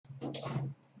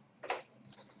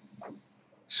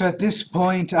So at this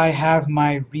point, I have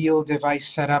my real device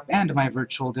set up and my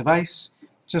virtual device,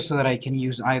 just so that I can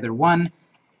use either one.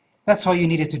 That's all you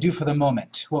needed to do for the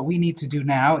moment. What we need to do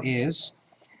now is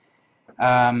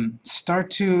start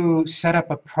to set up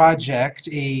a project,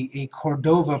 a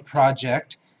Cordova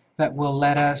project, that will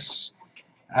let us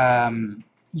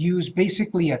use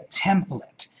basically a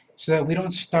template, so that we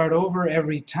don't start over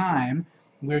every time.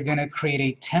 We're going to create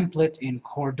a template in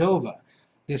Cordova.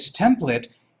 This template,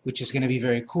 which is going to be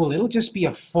very cool, it'll just be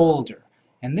a folder.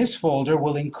 And this folder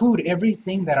will include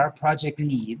everything that our project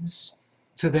needs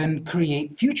to then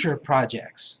create future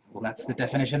projects. Well, that's the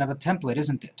definition of a template,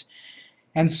 isn't it?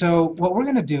 And so what we're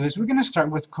going to do is we're going to start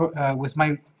with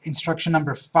my instruction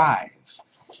number 5.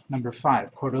 Number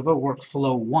 5, Cordova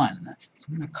Workflow 1.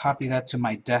 I'm going to copy that to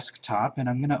my desktop, and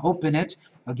I'm going to open it.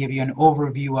 I'll give you an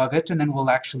overview of it, and then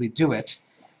we'll actually do it.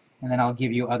 And then I'll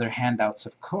give you other handouts,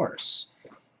 of course.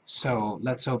 So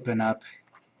let's open up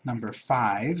number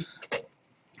 5,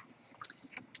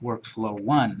 Workflow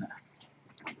 1.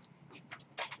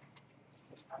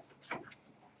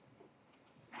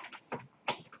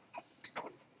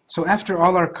 So after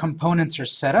all our components are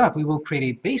set up, we will create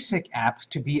a basic app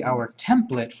to be our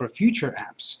template for future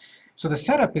apps. So the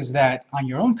setup is that on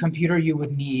your own computer you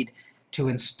would need to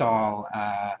install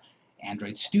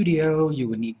Android Studio, you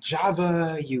would need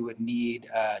Java, you would need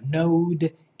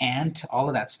Node, Ant, all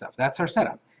of that stuff. That's our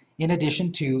setup. In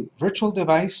addition to virtual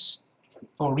device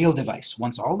or real device.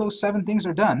 Once all those 7 things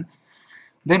are done,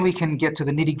 then we can get to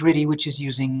the nitty-gritty, which is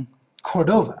using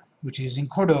Cordova.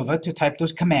 To type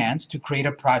those commands to create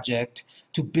a project,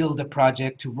 to build a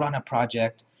project, to run a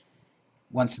project.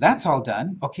 Once that's all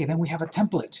done, okay, then we have a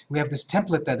template. We have this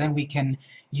template that then we can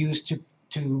use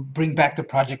to bring back the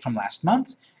project from last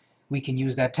month. We can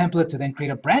use that template to then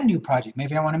create a brand new project.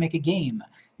 Maybe I want to make a game.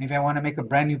 Maybe I want to make a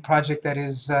brand new project that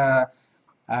is,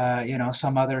 you know,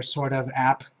 some other sort of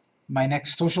app, my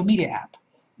next social media app.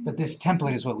 But this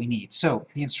template is what we need. So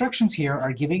the instructions here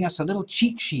are giving us a little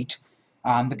cheat sheet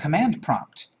on the command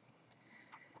prompt,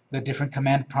 the different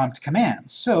command prompt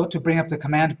commands. So to bring up the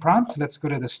command prompt, let's go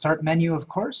to the Start menu, of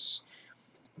course.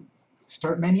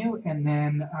 Start menu, and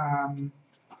then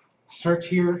search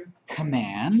here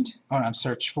command, or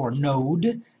search for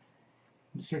Node.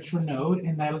 Search for Node,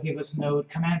 and that'll give us Node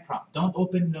command prompt. Don't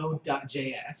open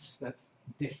Node.js, that's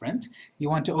different. You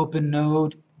want to open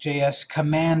Node.js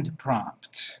command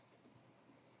prompt.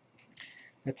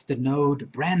 That's the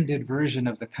Node branded version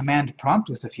of the command prompt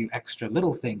with a few extra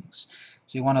little things.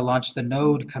 So you want to launch the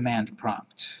Node command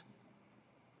prompt.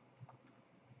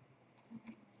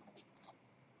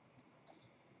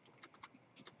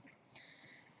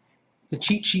 The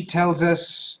cheat sheet tells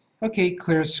us, okay,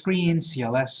 clear screen,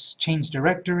 CLS, change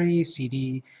directory,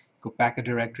 CD, go back a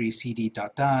directory, CD ...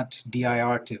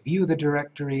 dir to view the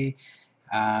directory.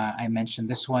 I mentioned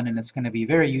this one, and it's going to be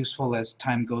very useful as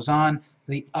time goes on.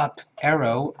 The up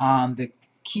arrow on the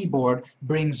keyboard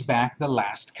brings back the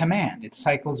last command. It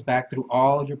cycles back through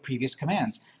all your previous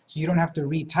commands. So you don't have to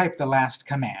retype the last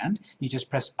command. You just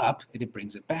press up, and it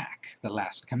brings it back, the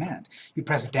last command. You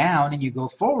press down, and you go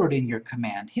forward in your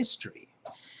command history.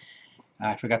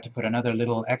 I forgot to put another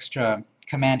little extra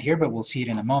command here, but we'll see it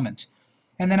in a moment.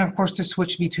 And then, of course, to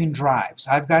switch between drives.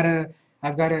 I've got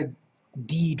a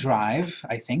D drive,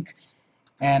 I think,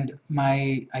 and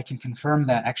I can confirm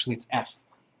that actually it's F.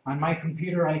 On my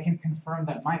computer, I can confirm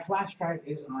that my flash drive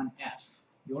is on F.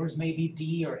 Yours may be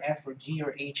D or F or G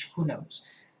or H, who knows.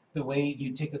 The way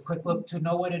you take a quick look to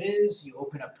know what it is, you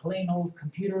open a plain old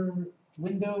computer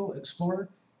window, Explorer,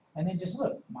 and then just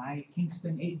look. My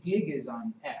Kingston 8 gig is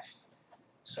on F.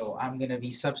 So I'm going to be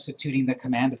substituting the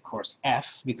command, of course,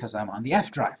 F, because I'm on the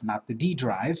F drive, not the D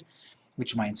drive,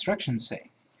 which my instructions say.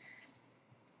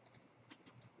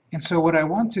 And so what I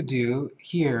want to do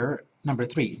here, number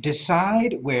 3,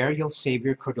 decide where you'll save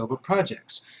your Cordova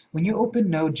projects. When you open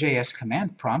Node.js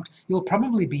command prompt, you'll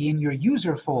probably be in your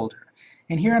user folder.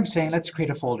 And here I'm saying let's create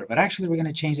a folder, but actually we're going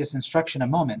to change this instruction a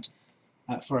moment,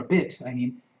 for a bit, I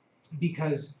mean,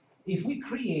 because if we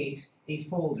create a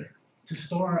folder to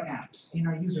store our apps in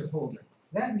our user folder,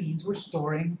 that means we're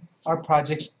storing our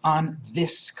projects on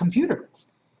this computer,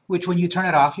 which when you turn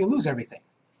it off, you'll lose everything.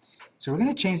 So we're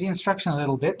going to change the instruction a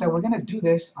little bit, that we're going to do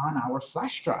this on our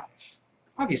flash drive.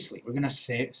 Obviously, we're going to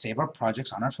save our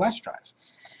projects on our flash drive.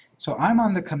 So I'm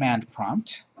on the command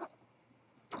prompt,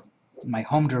 my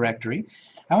home directory.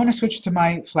 I want to switch to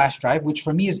my flash drive, which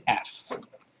for me is F.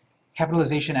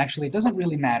 Capitalization actually doesn't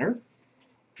really matter,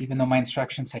 even though my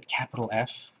instructions said capital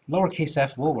F. Lowercase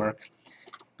f will work.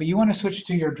 But you want to switch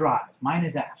to your drive. Mine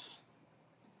is F.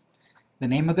 The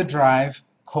name of the drive, :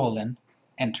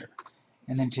 enter.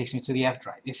 and then it takes me to the F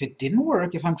drive. If it didn't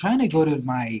work, if I'm trying to go to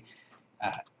my,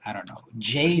 I don't know,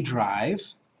 J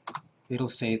drive, it'll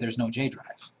say there's no J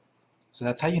drive. So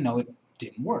that's how you know it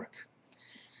didn't work.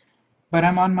 But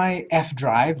I'm on my F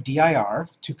drive, dir,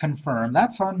 to confirm.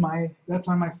 That's on my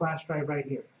flash drive right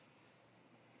here.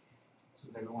 So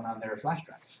is everyone on their flash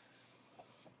drive?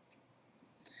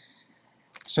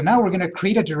 So now we're going to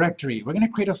create a directory. We're going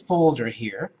to create a folder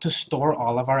here to store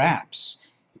all of our apps.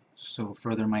 So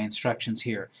further my instructions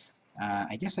here.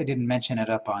 I guess I didn't mention it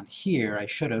up on here. I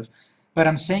should have. But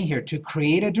I'm saying here, to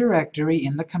create a directory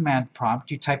in the command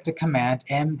prompt, you type the command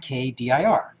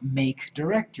mkdir, make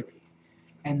directory,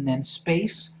 and then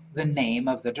space the name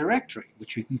of the directory,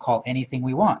 which we can call anything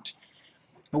we want.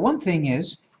 But one thing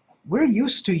is, we're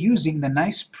used to using the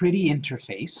nice pretty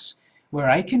interface where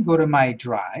I can go to my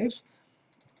drive,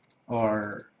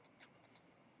 or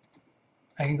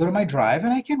I can go to my drive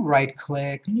and I can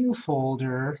right-click, new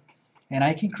folder, and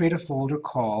I can create a folder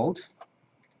called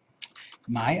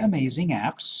My Amazing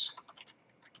Apps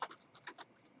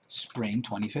Spring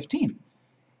 2015.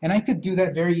 And I could do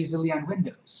that very easily on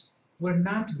Windows. We're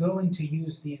not going to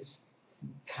use these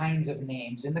kinds of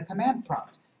names in the command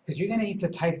prompt, because you're going to need to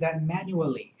type that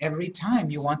manually every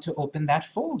time you want to open that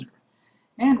folder.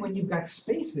 And when you've got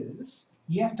spaces,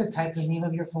 you have to type the name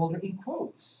of your folder in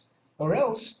quotes, or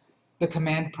else the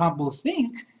command prompt will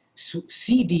think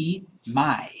cd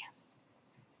my,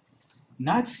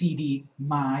 not cd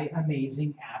my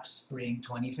amazing apps spring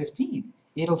 2015.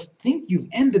 It'll think you've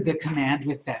ended the command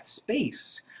with that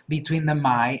space between the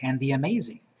my and the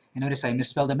amazing. And notice I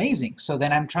misspelled amazing, so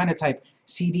then I'm trying to type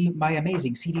cd my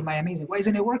amazing, cd my amazing. Why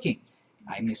isn't it working?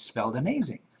 I misspelled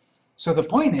amazing. So the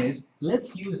point is,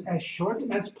 let's use as short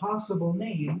as possible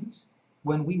names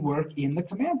when we work in the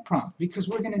command prompt, because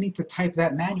we're going to need to type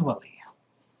that manually.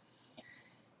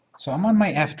 So I'm on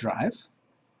my F drive.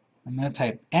 I'm going to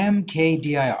type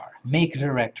mkdir, make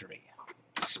directory,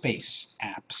 space,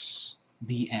 apps,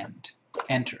 the end,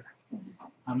 enter.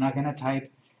 I'm not going to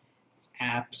type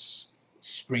apps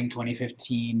spring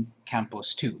 2015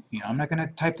 campus 2. I'm not going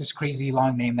to type this crazy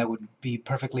long name that would be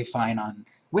perfectly fine on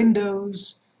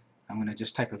Windows. I'm going to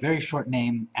just type a very short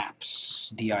name,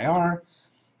 apps, dir,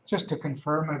 just to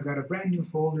confirm I've got a brand new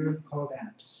folder called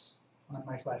apps on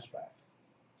my flash drive.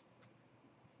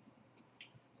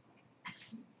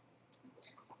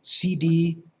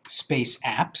 cd space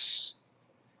apps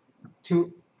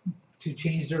to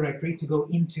change directory, to go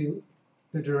into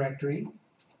the directory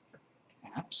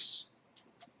apps.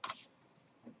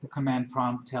 The command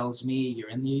prompt tells me you're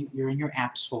in your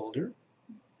apps folder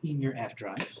in your F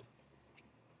drive.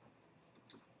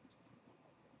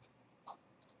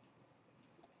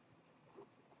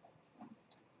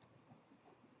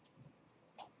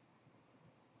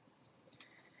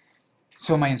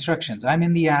 So my instructions, I'm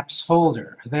in the apps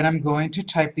folder. Then I'm going to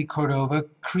type the Cordova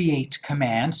create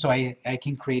command so I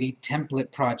can create a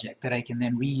template project that I can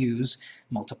then reuse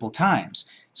multiple times.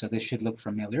 So this should look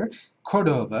familiar.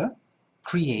 Cordova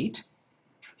create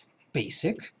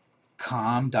basic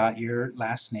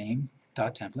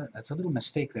com.yourlastname.template. That's a little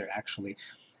mistake there, actually.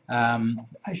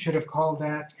 I should have called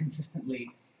that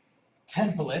consistently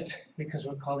template, because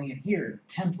we're calling it here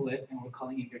template and we're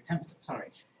calling it here template. Sorry.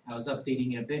 I was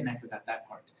updating it a bit and I forgot that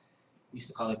part. We used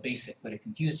to call it basic, but it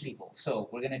confused people. So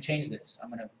we're going to change this. I'm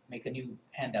going to make a new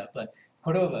handout. But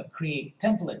Cordova, create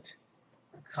template,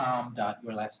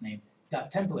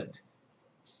 com.yourlastname.template,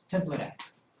 template app.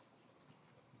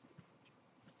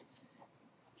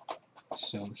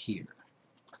 So here,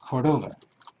 Cordova,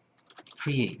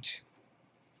 create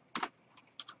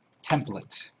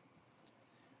template.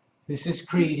 This is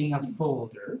creating a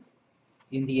folder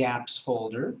in the apps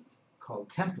folder called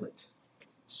template,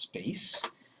 space.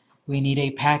 We need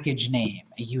a package name,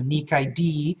 a unique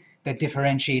ID that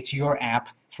differentiates your app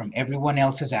from everyone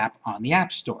else's app on the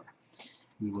App Store.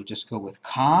 We will just go with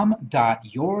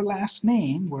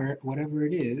com.yourlastname, whatever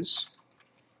it is,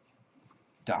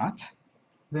 dot,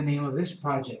 the name of this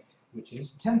project, which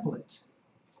is template.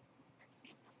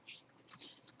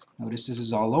 Notice this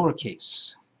is all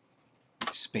lowercase,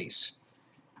 space.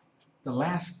 The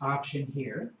last option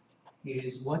here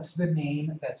is what's the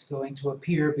name that's going to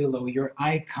appear below your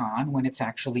icon when it's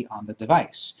actually on the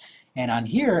device. And on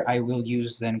here, I will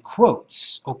use then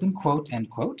quotes, open quote, end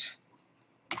quote.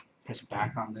 Press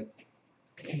back on the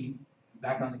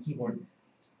keyboard.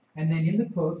 And then in the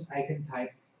quotes, I can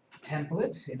type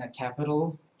template in a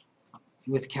capital,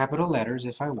 with capital letters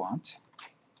if I want.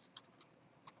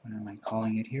 What am I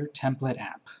calling it here? Template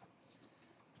app.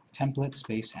 Template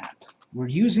space app. We're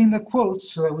using the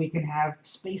quotes so that we can have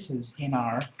spaces in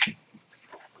our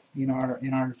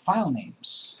file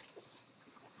names.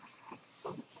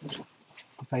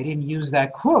 If I didn't use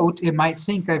that quote, it might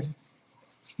think it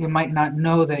might not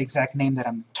know the exact name that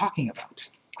I'm talking about.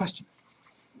 Question?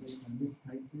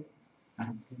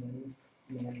 Uh-huh.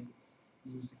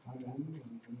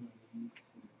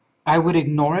 I would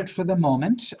ignore it for the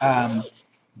moment.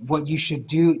 What you should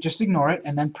do, just ignore it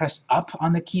and then press up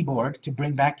on the keyboard to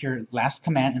bring back your last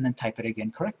command and then type it again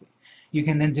correctly. You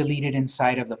can then delete it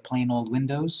inside of the plain old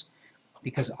Windows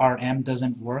because RM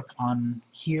doesn't work on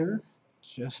here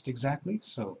just exactly.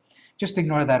 So just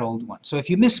ignore that old one. So if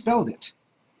you misspelled it,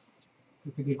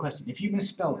 that's a good question. If you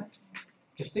misspell it,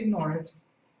 just ignore it,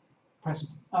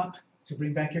 press up to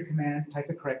bring back your command, type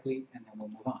it correctly, and then we'll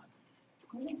move on.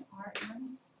 What is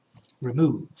RM?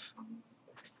 Remove.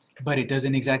 But it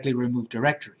doesn't exactly remove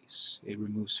directories. It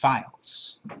removes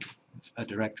files. A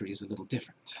directory is a little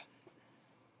different.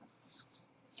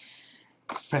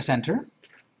 Press enter.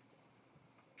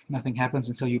 Nothing happens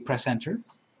until you press enter.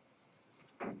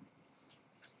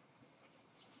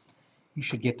 You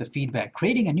should get the feedback.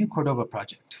 Creating a new Cordova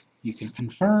project. You can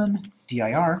confirm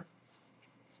dir.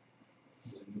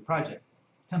 There's a new project.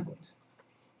 Template.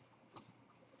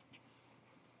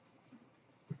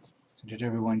 So did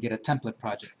everyone get a template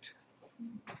project?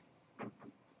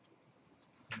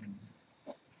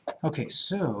 Okay,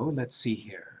 so let's see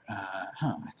here.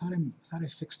 I thought I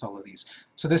fixed all of these.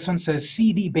 So this one says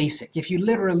CD basic. If you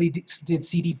literally did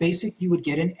CD basic, you would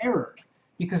get an error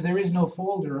because there is no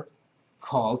folder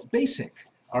called basic.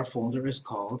 Our folder is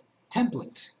called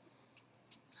template.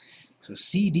 So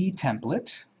CD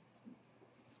template,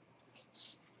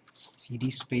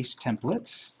 CD space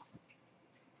template.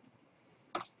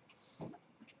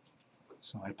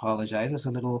 So I apologize. There's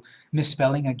a little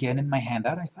misspelling again in my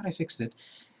handout. I thought I fixed it.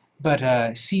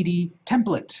 But CD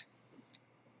template.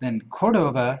 Then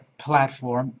Cordova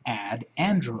platform add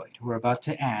Android. We're about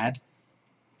to add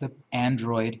the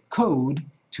Android code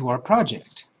to our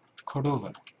project.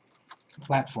 Cordova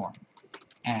platform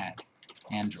add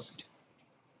Android.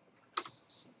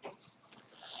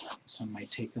 So it might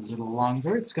take a little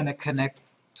longer. It's going to connect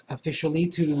officially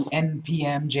to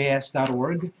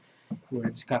npmjs.org where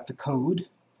it's got the code.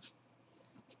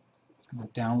 It's going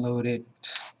to download it,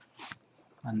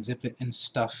 unzip it and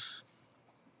stuff.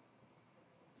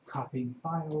 Copying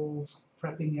files,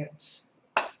 prepping it.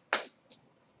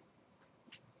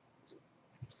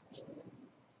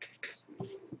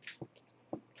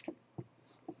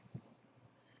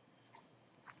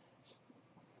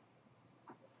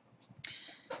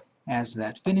 As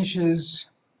that finishes,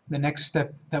 the next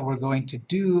step that we're going to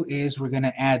do is we're going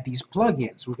to add these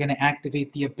plugins. We're going to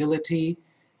activate the ability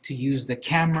to use the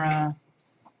camera,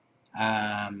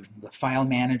 the file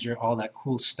manager, all that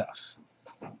cool stuff.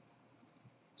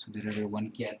 So did everyone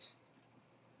get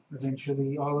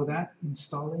eventually all of that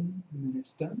installing and then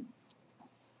it's done?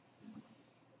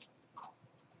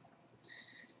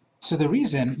 So the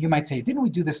reason, you might say, didn't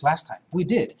we do this last time? We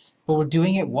did, but we're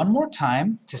doing it one more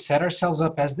time to set ourselves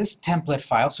up as this template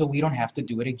file so we don't have to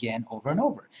do it again over and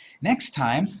over. Next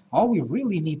time, all we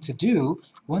really need to do,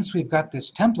 once we've got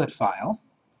this template file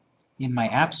in my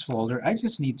apps folder, I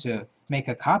just need to make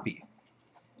a copy.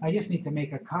 I just need to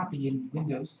make a copy in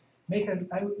Windows.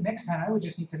 Next time, I would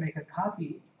just need to make a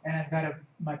copy and I've got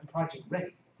my project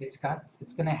ready. It's going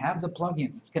to have the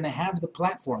plugins, it's going to have the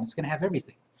platform, it's going to have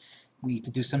everything. We need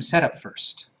to do some setup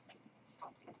first.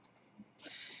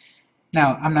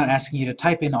 Now, I'm not asking you to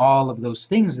type in all of those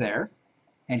things there,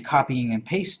 and copying and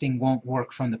pasting won't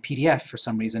work from the PDF for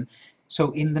some reason. So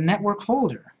in the network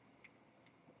folder,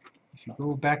 if you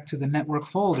go back to the network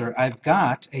folder, I've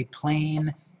got a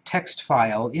plain text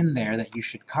file in there that you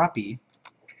should copy.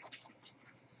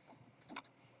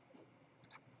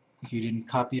 If you didn't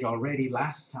copy it already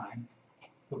last time,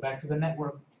 go back to the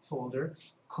network folder,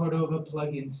 Cordova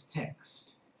plugins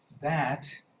text. That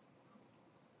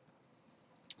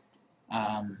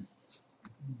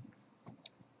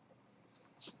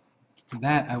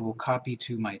I will copy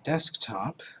to my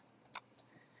desktop.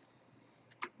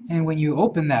 And when you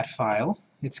open that file,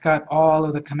 it's got all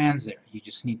of the commands there. You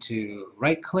just need to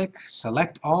right-click,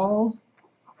 select all,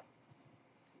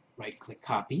 right-click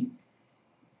copy.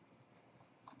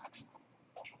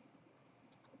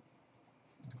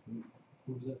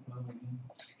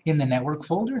 In the network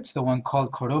folder, it's the one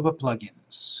called Cordova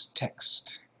plugins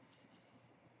text.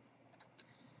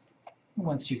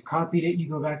 Once you've copied it, you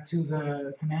go back to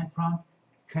the command prompt.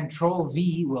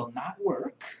 Control-V will not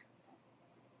work,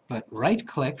 but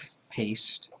right-click,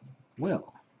 paste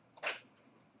will.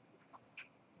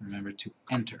 Remember to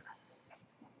enter.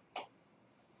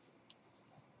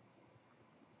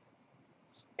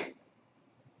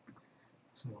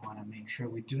 So we want to make sure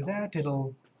we do that.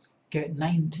 It'll get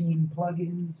 19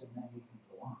 plugins, and then we can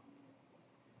go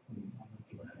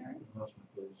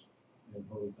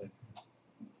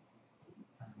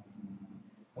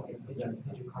Okay,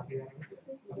 did you copy that?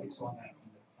 Okay, so on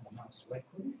the mouse, right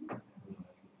click.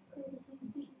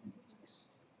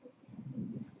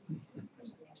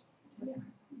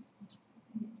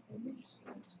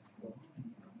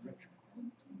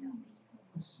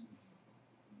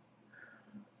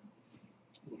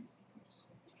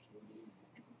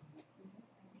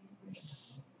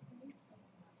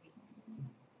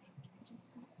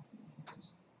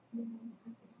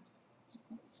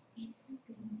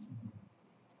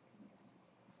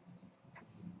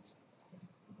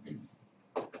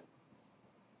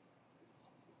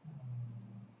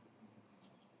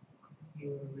 You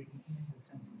already in the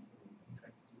template. In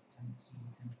fact, see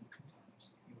the template 2 times.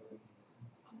 You already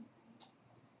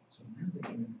so now that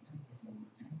you're in the template folder,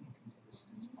 now you can do this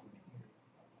part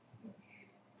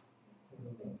here.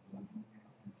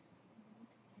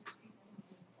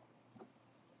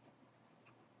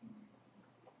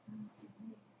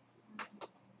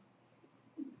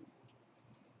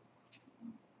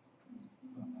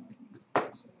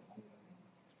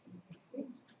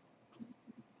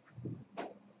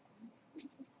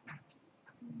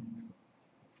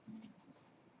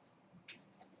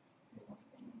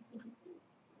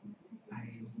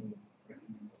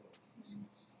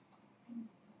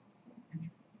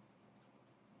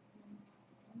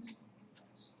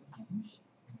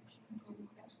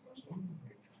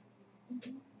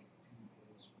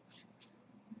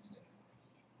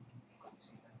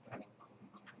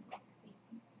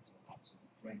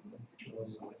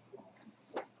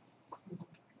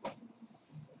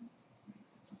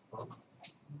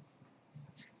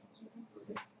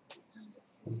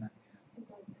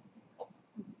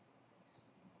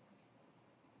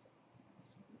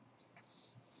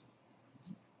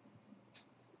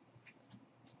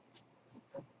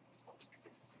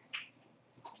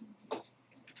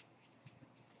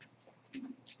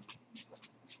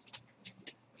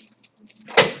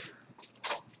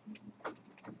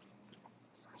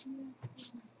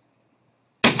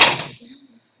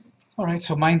 All right,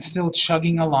 so mine's still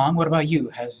chugging along. What about you?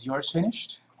 Has yours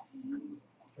finished?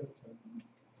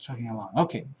 Chugging along.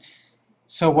 Okay.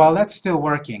 So while that's still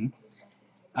working,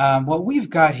 what we've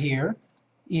got here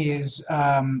is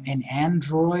an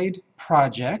Android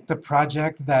project, a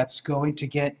project that's going to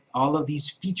get all of these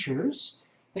features,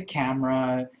 the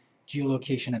camera,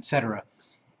 geolocation, etc.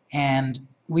 And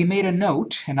we made a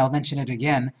note, and I'll mention it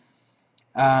again.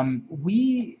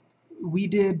 We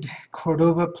did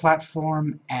Cordova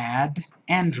platform add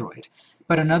Android,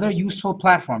 but another useful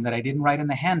platform that I didn't write in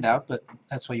the handout, but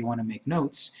that's why you want to make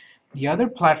notes. The other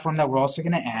platform that we're also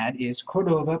going to add is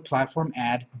Cordova platform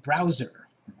add browser.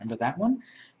 Remember that one?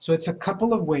 So it's a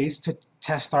couple of ways to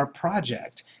test our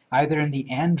project, either in the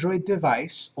Android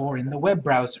device or in the web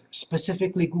browser,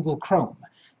 specifically Google Chrome.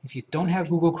 If you don't have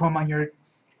Google Chrome on your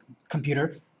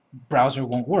computer, browser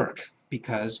won't work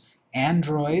because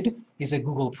Android is a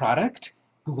Google product,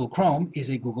 Google Chrome is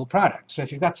a Google product. So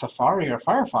if you've got Safari or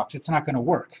Firefox, it's not going to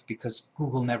work because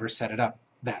Google never set it up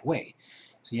that way.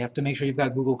 So you have to make sure you've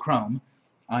got Google Chrome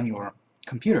on your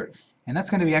computer. And that's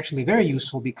going to be actually very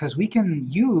useful because we can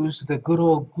use the good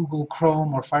old Google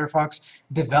Chrome or Firefox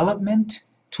development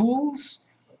tools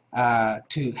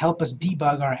to help us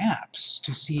debug our apps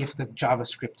to see if the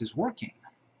JavaScript is working.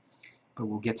 But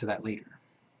we'll get to that later.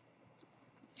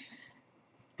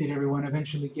 Did everyone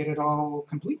eventually get it all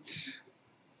complete?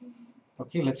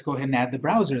 Okay, let's go ahead and add the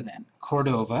browser then.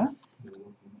 Cordova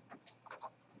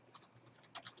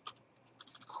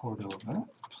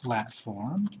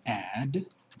platform add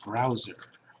browser.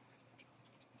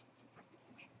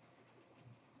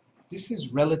 This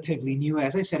is relatively new.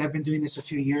 As I've said, I've been doing this a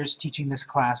few years, teaching this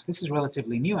class. This is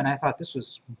relatively new, and I thought this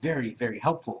was very, very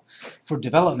helpful for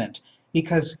development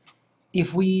because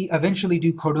if we eventually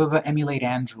do Cordova emulate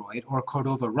Android or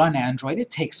Cordova run Android, it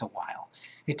takes a while.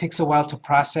 It takes a while to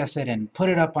process it and put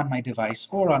it up on my device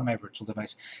or on my virtual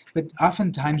device. But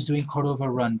oftentimes doing Cordova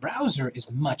run browser is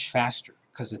much faster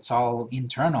because it's all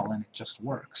internal and it just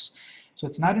works. So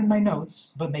it's not in my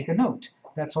notes, but make a note.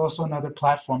 That's also another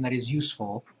platform that is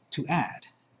useful to add.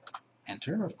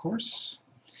 Enter, of course.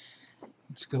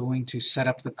 It's going to set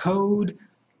up the code,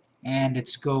 and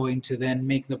it's going to then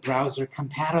make the browser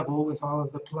compatible with all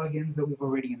of the plugins that we've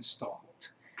already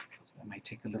installed. That might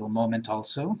take a little moment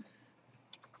also.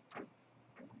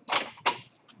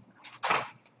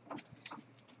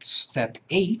 Step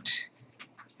 8,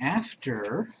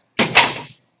 after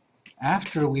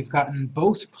we've gotten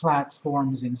both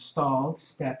platforms installed,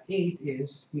 step 8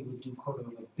 is we will do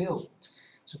Cordova build.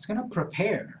 So it's going to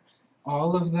prepare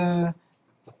all of the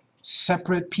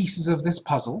separate pieces of this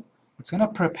puzzle It's going to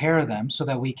prepare them so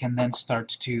that we can then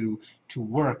start to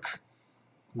work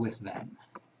with them.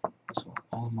 So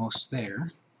almost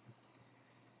there.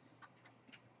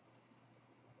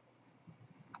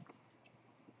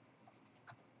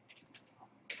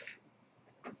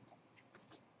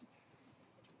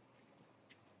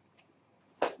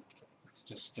 It's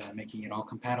just making it all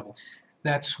compatible.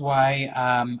 That's why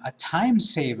a time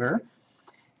saver,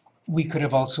 we could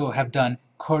have also have done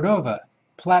Cordova,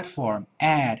 platform,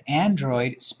 add,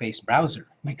 Android, space browser.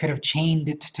 We could have chained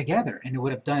it together and it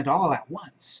would have done it all at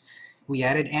once. We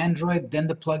added Android, then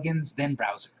the plugins, then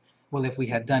browser. Well, if we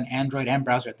had done Android and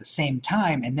browser at the same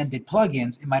time and then did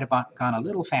plugins, it might have gone a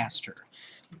little faster.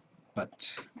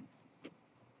 But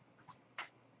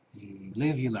you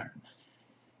live, you learn.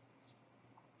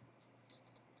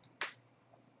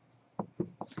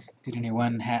 Did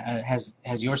anyone, has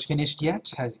yours finished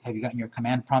yet? Have you gotten your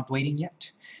command prompt waiting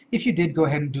yet? If you did, go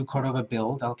ahead and do Cordova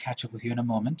build. I'll catch up with you in a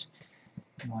moment.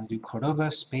 You want to do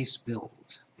Cordova space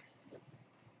build.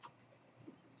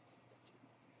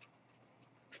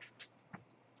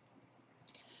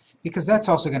 Because that's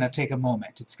also going to take a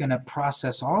moment. It's going to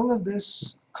process all of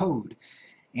this code.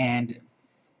 And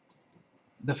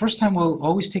the first time will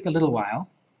always take a little while.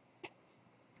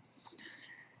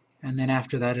 And then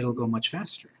after that, it'll go much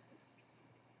faster.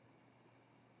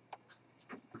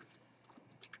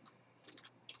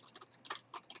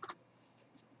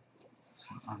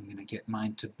 I'm going to get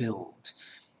mine to build.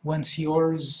 Once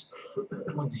yours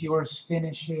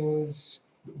finishes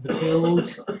the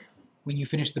build, when you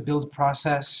finish the build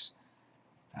process,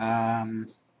 when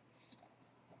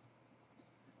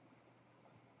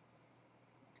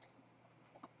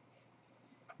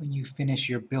you finish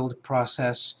your build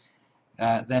process,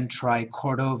 then try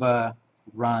Cordova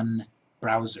run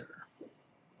browser.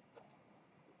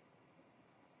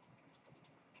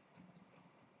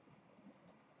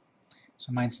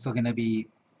 So mine's still going to be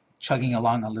chugging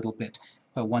along a little bit,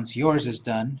 but once yours is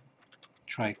done,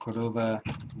 try Cordova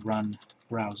run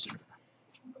browser.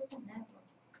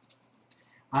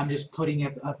 I'm just putting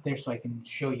it up there so I can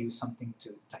show you something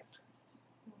to type.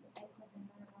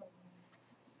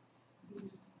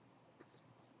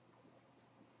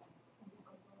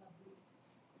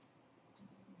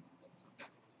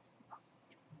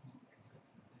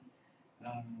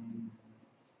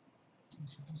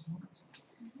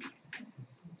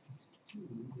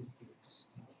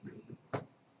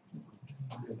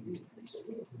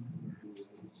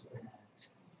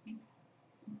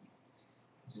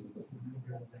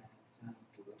 Remember that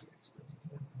this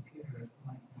particular computer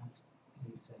might not be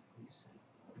exactly set.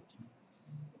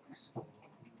 So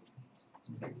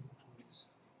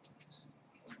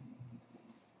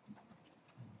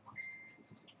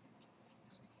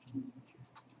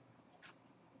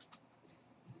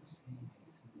this is same,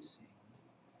 it's in the same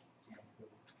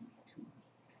Android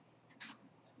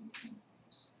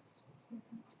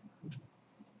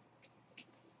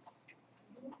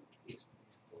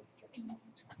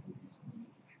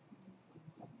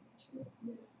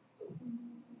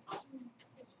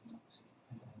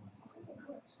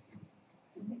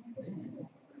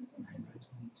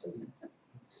 22.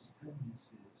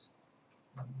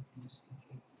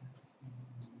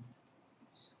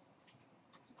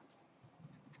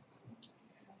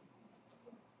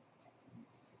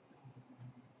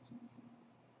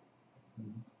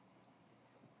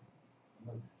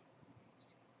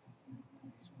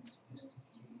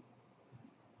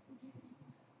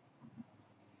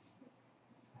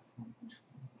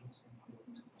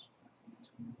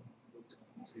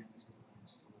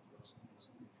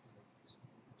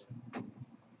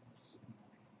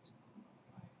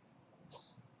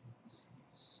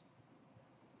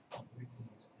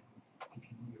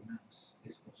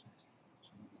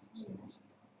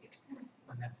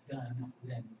 When that's done,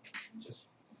 then just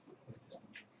put this one.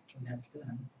 When that's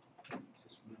done,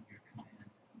 just run your command.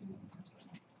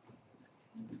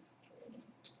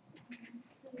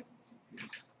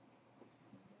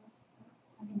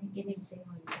 I mean, getting thing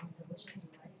on the vision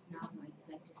device now,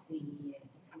 I'd like to see it.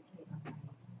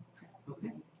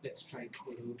 Okay, let's try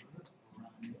Cordova run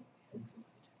Android.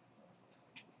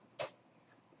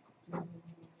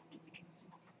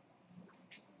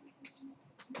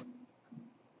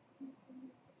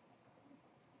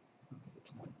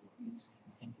 It's not working. It's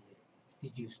ended.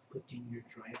 Did you put in your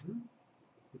driver?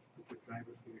 Did you put your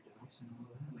driver for your device and all of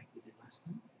that, like we did last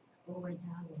time? Oh, I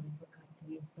downloaded, I forgot to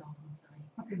install them, sorry.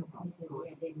 Okay, no problem. Go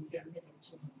ahead. I didn't get it.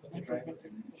 Put the driver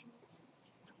in.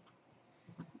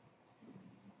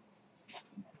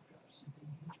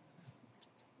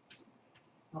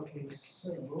 Okay,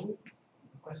 so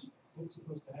the question. What's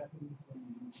supposed to happen when you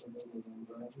do Cordova run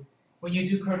browser? When you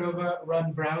do Cordova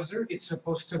Run Browser, it's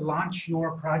supposed to launch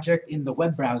your project in the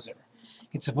web browser.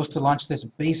 It's supposed to launch this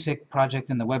basic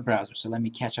project in the web browser. So let me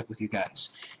catch up with you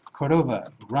guys.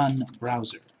 Cordova Run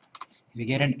Browser. If you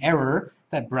get an error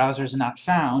that browser is not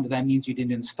found, that means you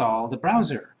didn't install the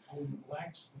browser. On the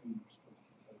black screen,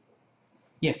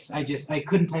 you're supposed to type it. Yes, I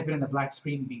couldn't type it in the black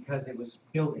screen because it was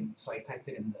building, so I typed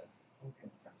it in the Okay.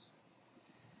 browser.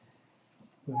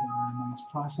 It's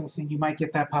processing. You might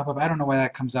get that pop-up. I don't know why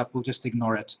that comes up. We'll just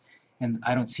ignore it. And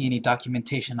I don't see any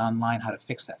documentation online how to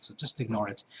fix that, so just ignore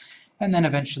it. And then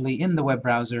eventually in the web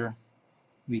browser,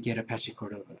 we get Apache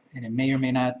Cordova. And it may or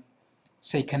may not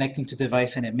say connecting to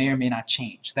device, and it may or may not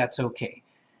change. That's okay.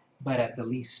 But at the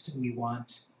least, we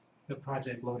want the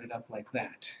project loaded up like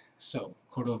that. So,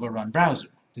 Cordova Run Browser.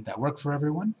 Did that work for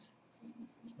everyone?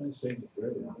 I saved it for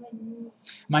everyone.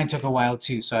 Mine took a while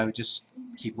too, so I would just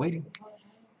keep waiting.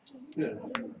 Yeah.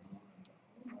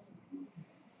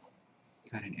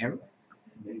 Got an error?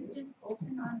 Just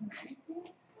open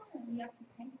automatically, or you have to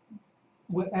type it?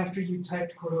 Well, after you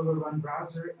typed Cordova Run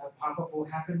Browser, a pop-up will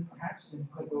happen perhaps,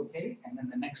 and click OK, and then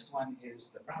the next one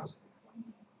is the browser.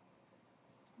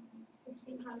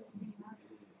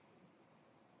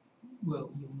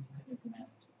 Well, you only type the command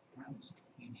browse.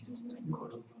 You needed to type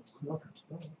Cordova.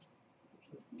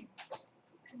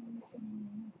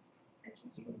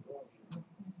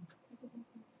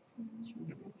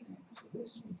 So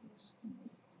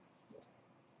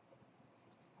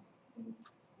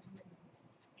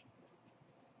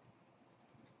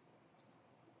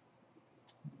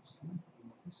this means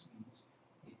what this means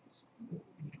is you don't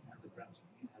have the browser.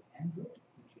 You have Android,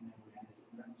 but you never added the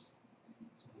browser.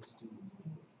 So let's do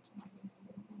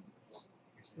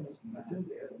it's not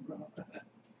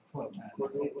well,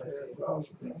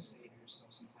 let's save yourself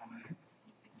some time here.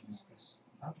 And press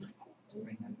up to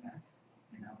bring that back.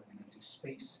 And now we're going to do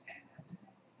space add.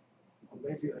 Well,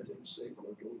 maybe I didn't say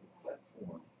Cordova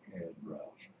platform and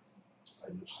browser. I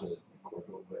just said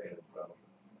Cordova and browser.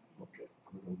 Okay,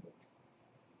 Cordova.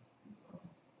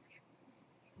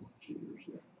 Cheaters,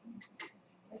 yeah.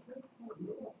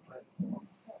 Cordova platform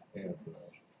and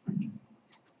browser.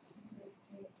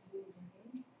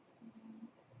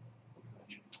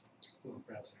 Google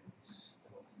browser is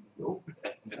Nope.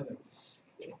 the other.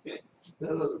 That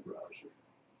other browser.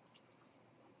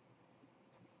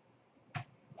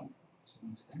 So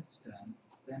once that's done,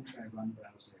 then try run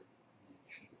browser and then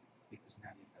shoot, because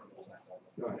now you've got the platform.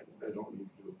 Right, I don't need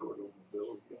to do a Cordova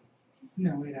build again.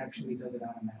 No, it actually does it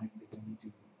automatically when you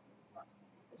do run.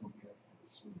 Okay.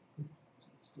 So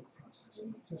it's still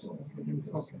processing.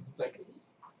 Okay, thank you.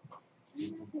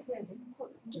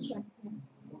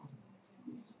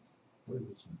 What is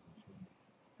this one?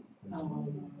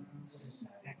 What is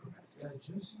that? Acrobat.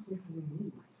 Just click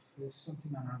remove. There's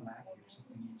something on our lap here,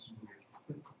 something that's weird.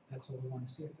 But that's all we want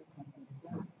to see at that point.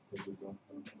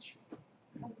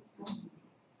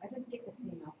 I don't get the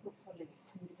same output for like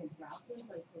two different browsers.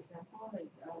 Like for example,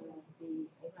 like I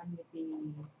run with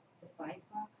the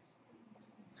Firefox.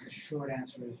 The short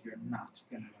answer is you're not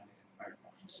going to run it in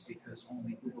Firefox because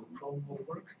only Google Chrome will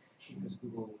work, because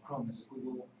Google Chrome is a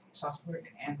Google software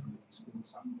and Android is Google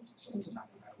software, so it's not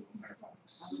compatible with Firefox.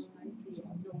 I see.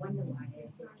 No wonder why I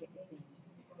don't get the same.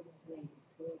 It's like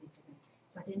totally different.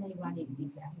 But then I run it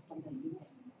exactly from the internet.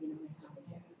 You know, it's not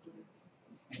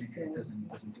And it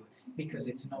doesn't do it because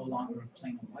it's no longer a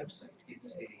plain old website.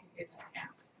 It's an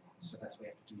app. So that's what we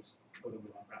have to do is go to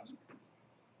our browser.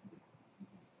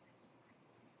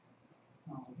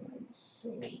 Alright, so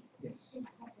yes.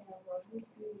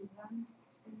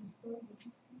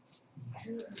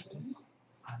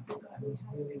 I would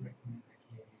really recommend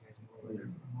that you guys go over there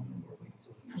for a moment or wait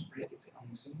until the first break. It's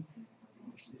coming soon.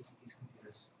 These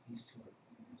computers, these two are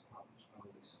problems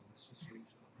probably, so let's just wait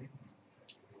till the break and try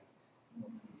to figure out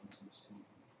That fixed it.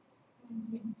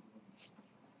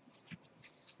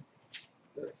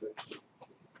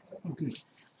 Oh, good.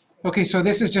 Okay, so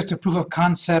this is just a proof of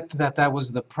concept that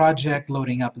was the project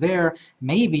loading up there.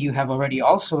 Maybe you have already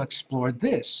also explored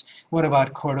this. What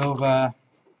about Cordova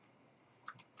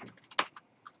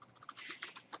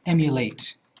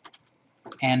emulate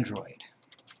Android?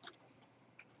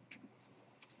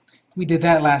 We did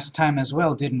that last time as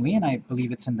well, didn't we? And I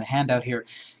believe it's in the handout here.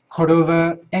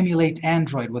 Cordova emulate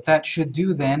Android. What that should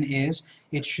do then is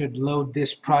it should load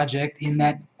this project in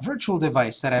that virtual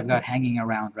device that I've got hanging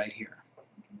around right here.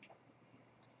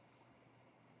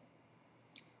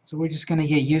 So we're just going to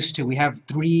get used to. We have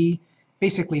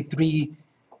basically three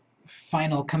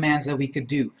final commands that we could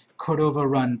do. Cordova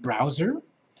run browser,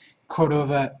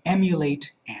 Cordova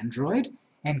emulate Android,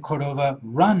 and Cordova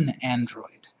run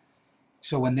Android.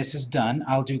 So when this is done,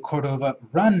 I'll do Cordova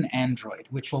run Android,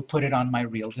 which will put it on my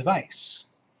real device.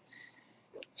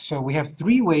 So we have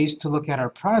 3 ways to look at our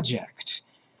project.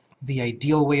 The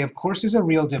ideal way, of course, is a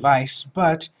real device,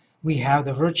 but we have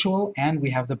the virtual and we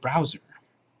have the browser.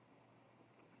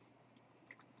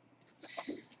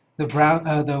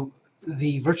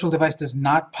 The virtual device does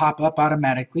not pop up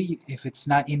automatically. If it's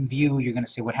not in view, you're going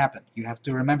to say, what happened? You have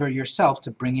to remember yourself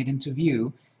to bring it into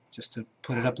view, just to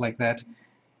put it up like that.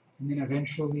 And then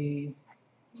eventually,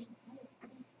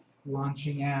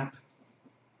 launching app,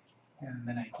 and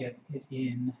then I get it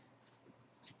in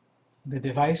the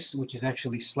device, which is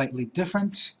actually slightly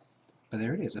different, but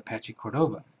there it is, Apache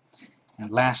Cordova.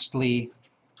 And lastly,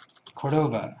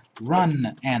 Cordova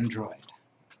run Android.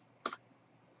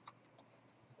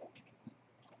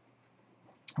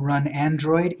 Run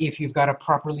Android if you've got a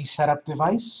properly set up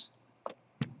device.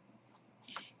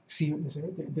 See, is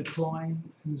it deploying?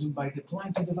 It's going to zoom by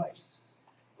deploying to device.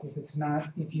 If it's not,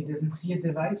 if it doesn't see a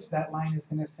device, that line is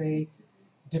going to say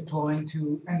deploying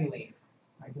to emulator,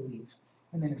 I believe,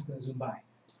 and then it's going to zoom by.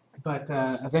 But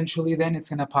eventually, then it's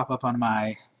going to pop up on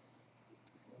my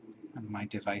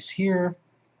device here.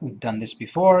 We've done this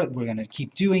before. We're going to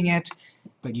keep doing it,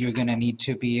 but you're going to need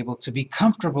to be able to be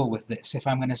comfortable with this. If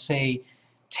I'm going to say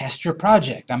test your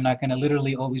project, I'm not going to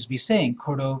literally always be saying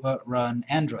Cordova run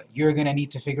Android. You're going to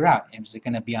need to figure out, is it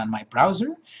going to be on my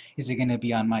browser? Is it going to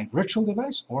be on my virtual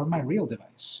device or my real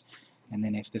device? And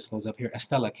then if this loads up here,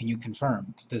 Estella, can you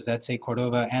confirm? Does that say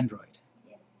Cordova Android?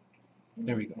 Yes.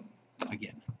 There we go.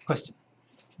 Again. Question?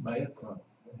 My account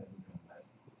hasn't come back.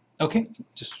 Okay,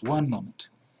 just one moment.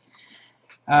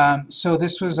 So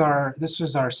this was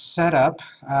our setup.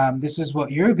 This is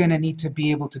what you're going to need to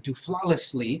be able to do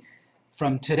flawlessly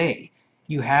from today.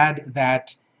 You had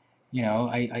that, you know,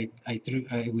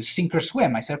 it was sink or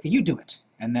swim. I said, okay, you do it.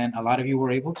 And then a lot of you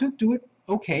were able to do it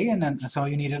okay, and then some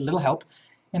of you needed a little help.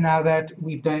 And now that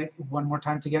we've done it one more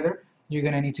time together, you're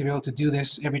going to need to be able to do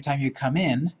this every time you come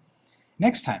in.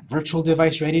 Next time, virtual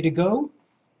device ready to go,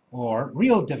 or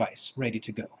real device ready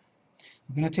to go.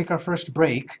 We're going to take our first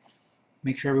break,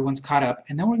 make sure everyone's caught up,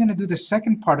 and then we're going to do the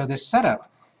second part of this setup.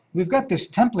 We've got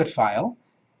this template file,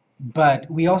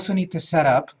 but we also need to set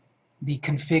up the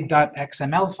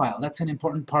config.xml file. That's an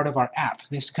important part of our app.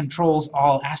 This controls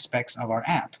all aspects of our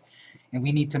app, and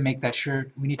we need to make that sure.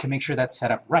 We need to make sure that's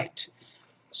set up right.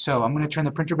 So I'm going to turn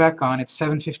the printer back on. It's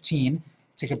 7:15.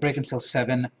 Take a break until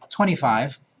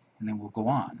 7:25, and then we'll go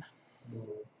on.